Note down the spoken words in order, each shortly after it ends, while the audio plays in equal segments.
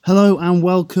Hello and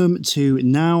welcome to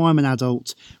Now I'm an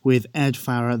Adult with Ed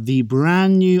Farrer, the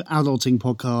brand new adulting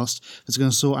podcast that's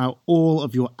going to sort out all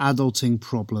of your adulting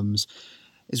problems.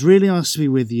 It's really nice to be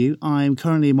with you. I'm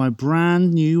currently in my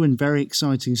brand new and very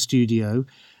exciting studio.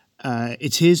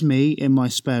 It is me in my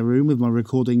spare room with my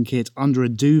recording kit under a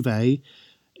duvet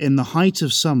in the height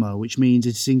of summer, which means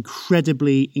it's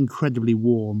incredibly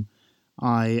warm.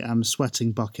 I am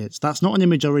sweating buckets. That's not an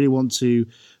image I really want to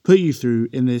put you through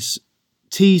in this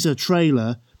teaser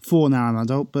trailer for Now I'm an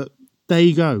Adult, but there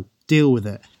you go. Deal with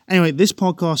it. Anyway, this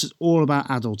podcast is all about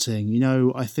adulting. You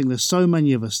know, I think there's so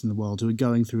many of us in the world who are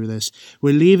going through this.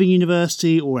 We're leaving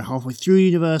university or we're halfway through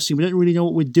university. We don't really know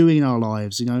what we're doing in our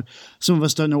lives. You know, some of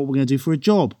us don't know what we're going to do for a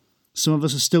job. Some of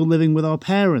us are still living with our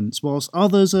parents, whilst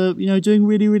others are, doing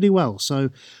really well. So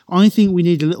I think we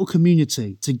need a little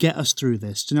community to get us through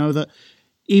this, to know that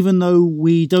even though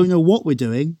we don't know what we're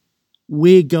doing,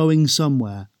 we're going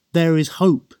somewhere. There is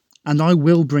hope, and I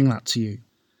will bring that to you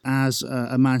as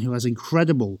a man who has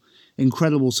incredible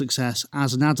success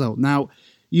as an adult. Now,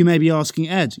 you may be asking,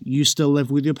 Ed, you still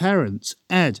live with your parents.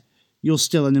 Ed, you're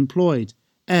still unemployed.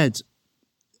 Ed,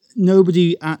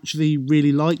 nobody actually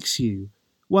really likes you.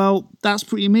 Well, that's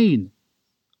pretty mean,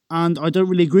 and I don't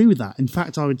really agree with that. In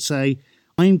fact, I would say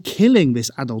I'm killing this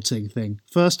adulting thing.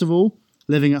 First of all,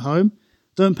 living at home,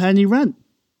 don't pay any rent,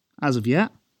 as of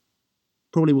yet.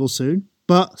 Probably will soon.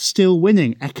 But still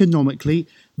winning, economically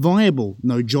viable.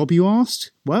 No job, you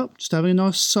asked? Well, just having a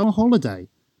nice summer holiday.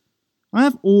 I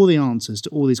have all the answers to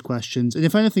all these questions, and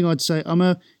if anything, I'd say I'm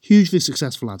a hugely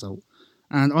successful adult.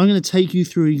 And I'm going to take you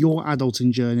through your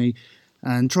adulting journey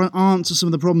and try and answer some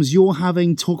of the problems you're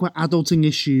having, talk about adulting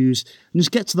issues, and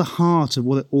just get to the heart of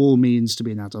what it all means to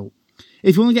be an adult.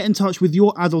 If you want to get in touch with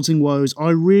your adulting woes, I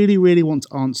really want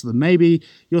to answer them. Maybe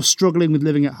you're struggling with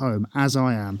living at home, as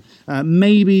I am.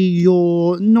 Maybe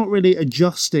you're not really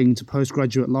adjusting to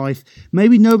postgraduate life.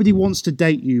 Maybe nobody wants to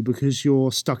date you because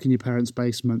you're stuck in your parents'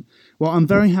 basement. Well, I'm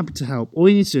very happy to help. All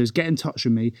you need to do is get in touch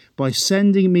with me by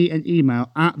sending me an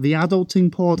email at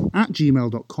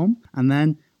theadultingpod@gmail.com, and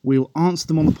then we'll answer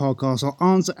them on the podcast. I'll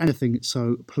answer anything,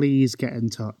 so please get in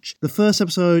touch. The first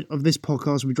episode of this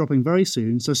podcast will be dropping very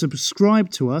soon, so subscribe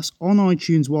to us on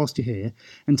iTunes whilst you're here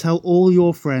and tell all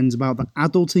your friends about the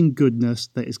adulting goodness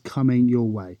that is coming your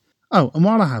way. Oh, and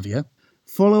while I have you,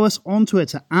 follow us on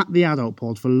Twitter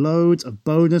 @TheAdultPod for loads of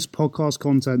bonus podcast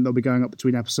content that'll be going up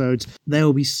between episodes. There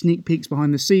will be sneak peeks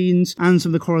behind the scenes and some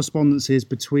of the correspondences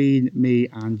between me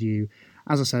and you.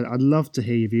 As I said, I'd love to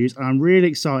hear your views, and I'm really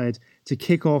excited to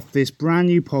kick off this brand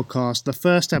new podcast. The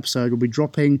first episode will be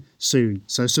dropping soon,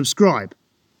 so subscribe,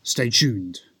 stay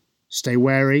tuned, stay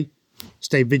wary,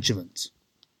 stay vigilant,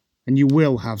 and you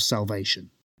will have salvation.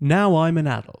 Now I'm an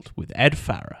Adult with Ed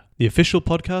Farrer, the official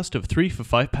podcast of 3 for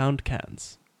 £5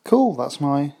 cans. Cool, that's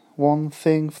my one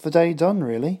thing for the day done,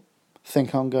 really.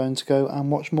 Think I'm going to go and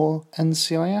watch more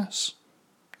NCIS.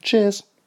 Cheers.